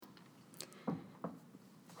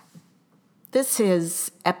This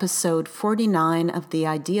is episode 49 of the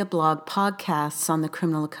Idea Blog podcasts on the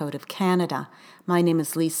Criminal Code of Canada. My name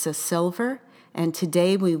is Lisa Silver, and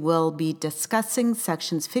today we will be discussing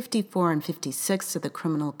sections 54 and 56 of the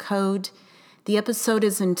Criminal Code. The episode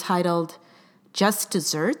is entitled Just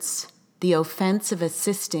Deserts, the Offense of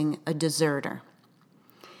Assisting a Deserter.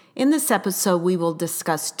 In this episode, we will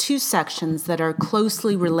discuss two sections that are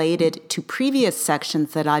closely related to previous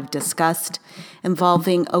sections that I've discussed,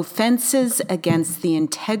 involving offenses against the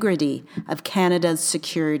integrity of Canada's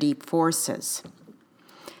security forces.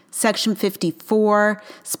 Section 54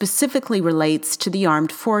 specifically relates to the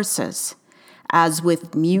armed forces. As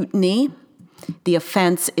with mutiny, the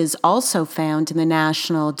offense is also found in the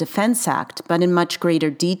National Defence Act, but in much greater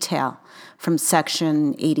detail, from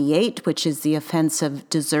Section 88, which is the offense of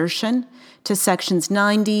desertion, to Sections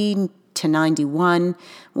 90 to 91,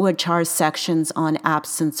 which are sections on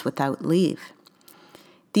absence without leave.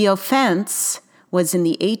 The offense was in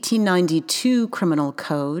the 1892 Criminal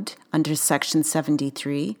Code under Section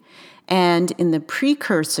 73, and in the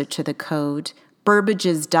precursor to the code,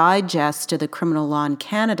 Burbage's Digest of the Criminal Law in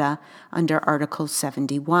Canada under Article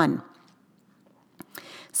 71.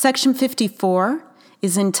 Section 54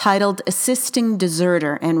 is entitled Assisting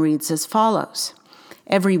Deserter and reads as follows.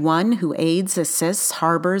 Everyone who aids, assists,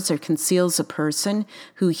 harbors, or conceals a person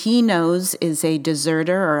who he knows is a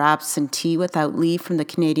deserter or absentee without leave from the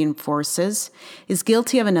Canadian Forces is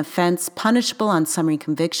guilty of an offense punishable on summary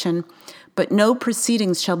conviction, but no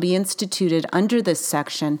proceedings shall be instituted under this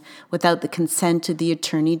section without the consent of the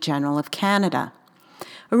Attorney General of Canada.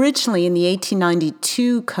 Originally, in the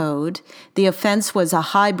 1892 Code, the offense was a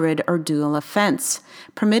hybrid or dual offense,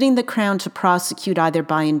 permitting the Crown to prosecute either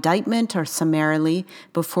by indictment or summarily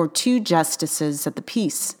before two justices of the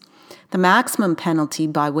peace. The maximum penalty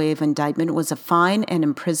by way of indictment was a fine and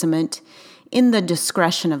imprisonment in the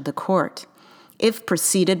discretion of the court. If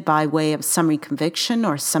proceeded by way of summary conviction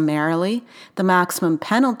or summarily, the maximum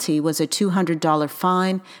penalty was a $200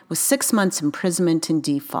 fine with 6 months imprisonment in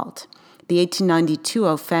default. The 1892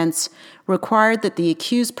 offense required that the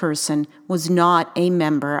accused person was not a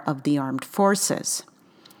member of the armed forces.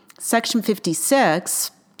 Section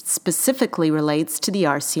 56 specifically relates to the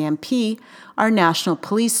RCMP, our National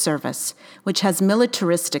Police Service, which has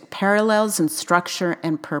militaristic parallels in structure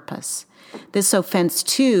and purpose. This offense,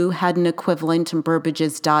 too, had an equivalent in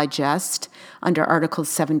Burbage's Digest under Article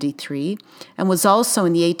 73 and was also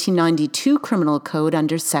in the 1892 Criminal Code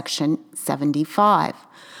under Section 75.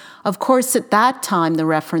 Of course, at that time, the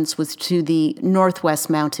reference was to the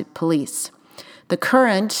Northwest Mounted Police. The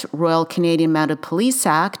current Royal Canadian Mounted Police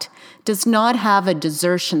Act does not have a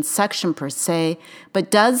desertion section per se,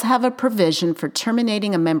 but does have a provision for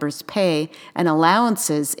terminating a member's pay and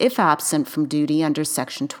allowances if absent from duty under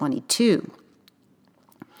Section 22.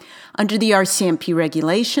 Under the RCMP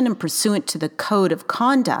regulation and pursuant to the Code of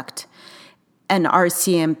Conduct, an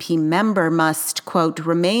RCMP member must, quote,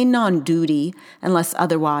 remain on duty unless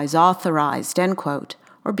otherwise authorized, end quote,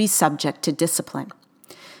 or be subject to discipline.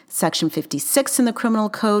 Section 56 in the Criminal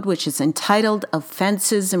Code, which is entitled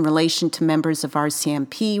Offenses in Relation to Members of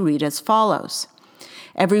RCMP, read as follows.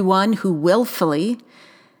 Everyone who willfully,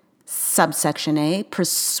 subsection A,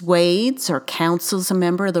 persuades or counsels a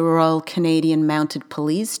member of the Royal Canadian Mounted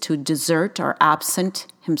Police to desert or absent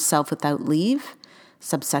himself without leave,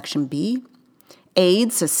 subsection B,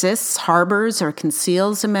 aids, assists, harbors, or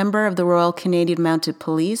conceals a member of the Royal Canadian Mounted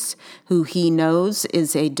Police who he knows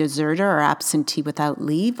is a deserter or absentee without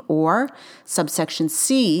leave, or, subsection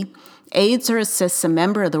C, aids or assists a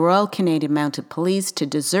member of the Royal Canadian Mounted Police to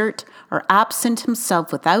desert or absent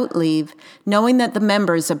himself without leave, knowing that the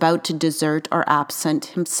member is about to desert or absent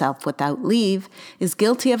himself without leave, is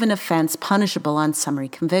guilty of an offense punishable on summary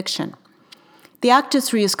conviction. The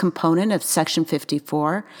actus reus component of Section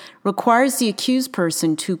 54 requires the accused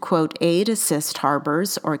person to, quote, aid, assist,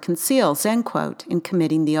 harbors, or conceals, end quote, in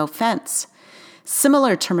committing the offense.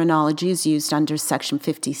 Similar terminology is used under Section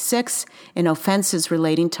 56 in offenses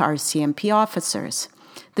relating to RCMP officers.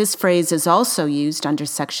 This phrase is also used under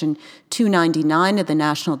Section 299 of the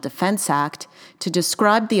National Defence Act to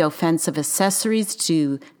describe the offense of accessories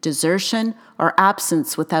to desertion or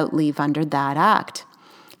absence without leave under that act.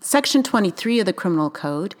 Section 23 of the Criminal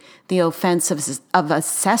Code, the offense of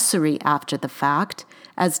accessory after the fact,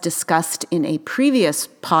 as discussed in a previous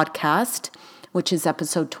podcast, which is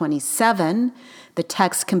episode 27. The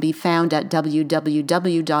text can be found at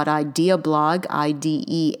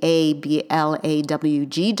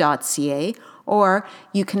www.ideablog.ca, or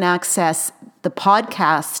you can access the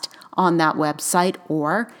podcast on that website,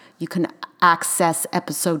 or you can access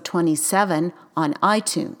episode 27 on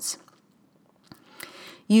iTunes.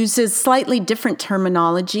 uses slightly different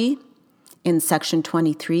terminology in Section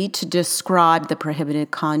 23 to describe the prohibited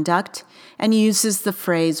conduct and uses the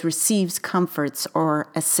phrase receives, comforts, or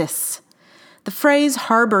assists. The phrase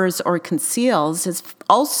harbors or conceals is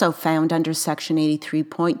also found under Section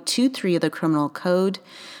 83.23 of the Criminal Code,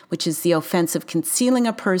 which is the offense of concealing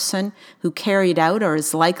a person who carried out or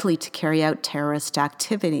is likely to carry out terrorist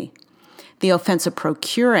activity. The offense of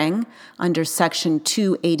procuring under Section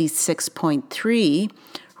 286.3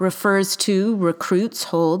 refers to recruits,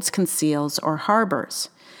 holds, conceals, or harbors.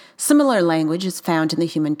 Similar language is found in the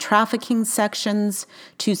human trafficking sections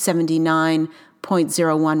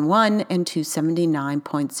 279.011 and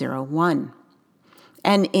 279.01,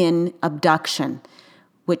 and in abduction,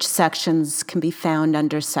 which sections can be found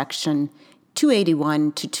under Section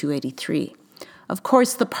 281 to 283. Of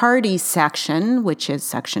course, the party section, which is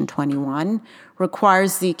Section 21,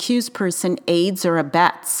 requires the accused person aids or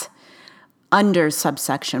abets under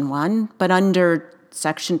subsection 1, but under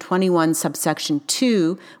Section 21, subsection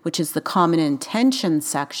 2, which is the common intention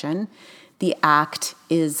section, the act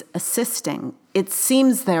is assisting. It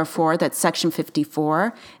seems, therefore, that Section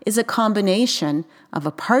 54 is a combination of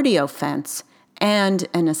a party offense and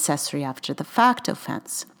an accessory after the fact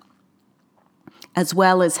offense, as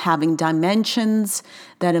well as having dimensions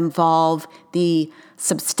that involve the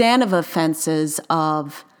substantive offenses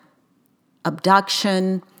of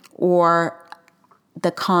abduction or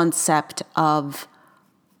the concept of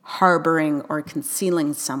harboring or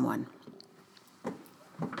concealing someone.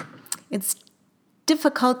 It's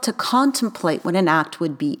difficult to contemplate what an act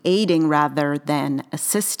would be aiding rather than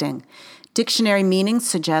assisting. Dictionary meanings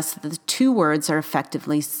suggest that the two words are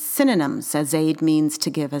effectively synonyms, as aid means to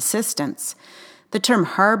give assistance. The term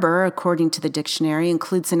harbor, according to the dictionary,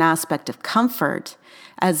 includes an aspect of comfort,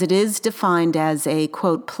 as it is defined as a,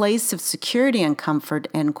 quote, place of security and comfort,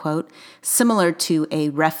 end quote, similar to a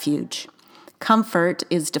refuge. Comfort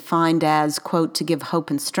is defined as, quote, to give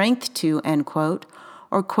hope and strength to, end quote,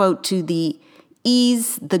 or, quote, to the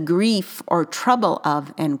ease the grief or trouble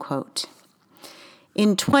of, end quote.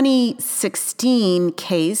 In 2016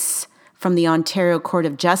 case from the Ontario Court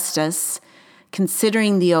of Justice,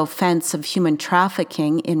 considering the offense of human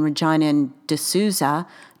trafficking in Regina and D'Souza,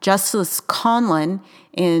 Justice Conlon,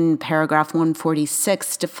 in paragraph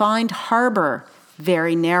 146, defined harbor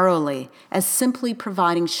very narrowly as simply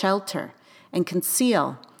providing shelter and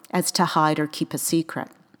conceal as to hide or keep a secret.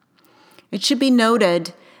 It should be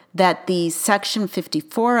noted that the Section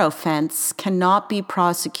 54 offense cannot be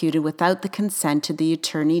prosecuted without the consent of the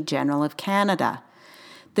Attorney General of Canada.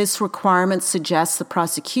 This requirement suggests the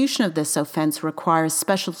prosecution of this offense requires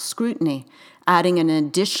special scrutiny, adding an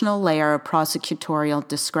additional layer of prosecutorial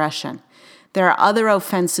discretion. There are other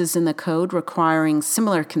offenses in the code requiring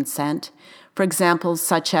similar consent, for example,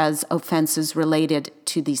 such as offenses related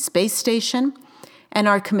to the space station and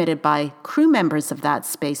are committed by crew members of that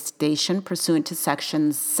space station pursuant to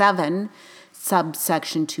Section 7,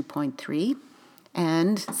 subsection 2.3,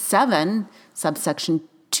 and 7, subsection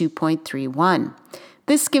 2.31.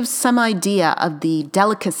 This gives some idea of the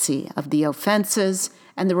delicacy of the offenses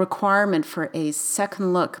and the requirement for a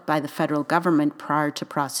second look by the federal government prior to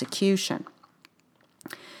prosecution.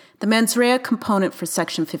 The mens rea component for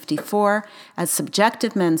Section 54 as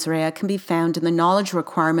subjective mens rea can be found in the knowledge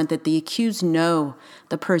requirement that the accused know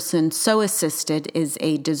the person so assisted is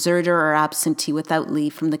a deserter or absentee without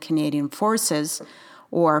leave from the Canadian Forces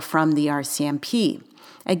or from the RCMP.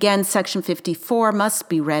 Again, Section 54 must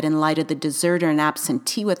be read in light of the deserter and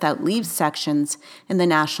absentee without leave sections in the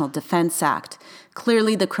National Defence Act.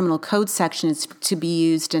 Clearly, the Criminal Code section is to be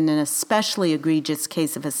used in an especially egregious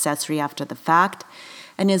case of accessory after the fact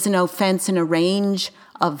and is an offense in a range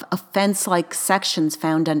of offense-like sections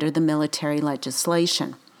found under the military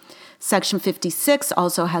legislation. Section 56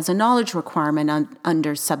 also has a knowledge requirement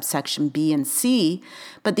under subsection B and C,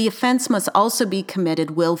 but the offense must also be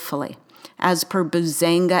committed willfully. As per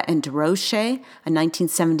Buzanga and DeRoche, a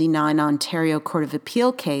 1979 Ontario Court of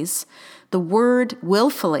Appeal case, the word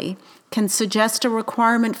willfully can suggest a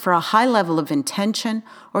requirement for a high level of intention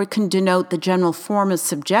or can denote the general form of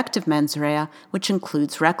subjective mens rea, which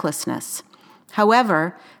includes recklessness.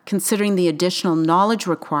 However, considering the additional knowledge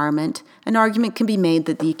requirement, an argument can be made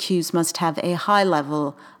that the accused must have a high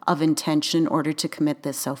level of intention in order to commit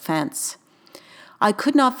this offense. I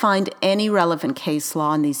could not find any relevant case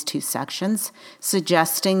law in these two sections,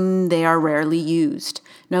 suggesting they are rarely used.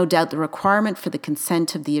 No doubt the requirement for the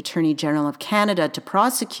consent of the Attorney General of Canada to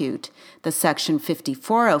prosecute the Section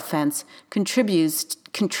 54 offense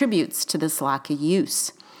contributes to this lack of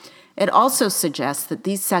use. It also suggests that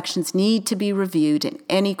these sections need to be reviewed in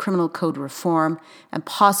any criminal code reform and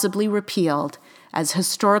possibly repealed as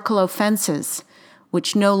historical offenses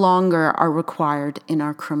which no longer are required in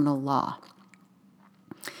our criminal law.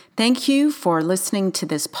 Thank you for listening to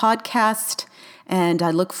this podcast, and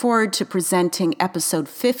I look forward to presenting episode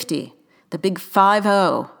 50, the big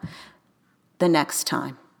 50, the next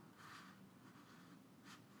time.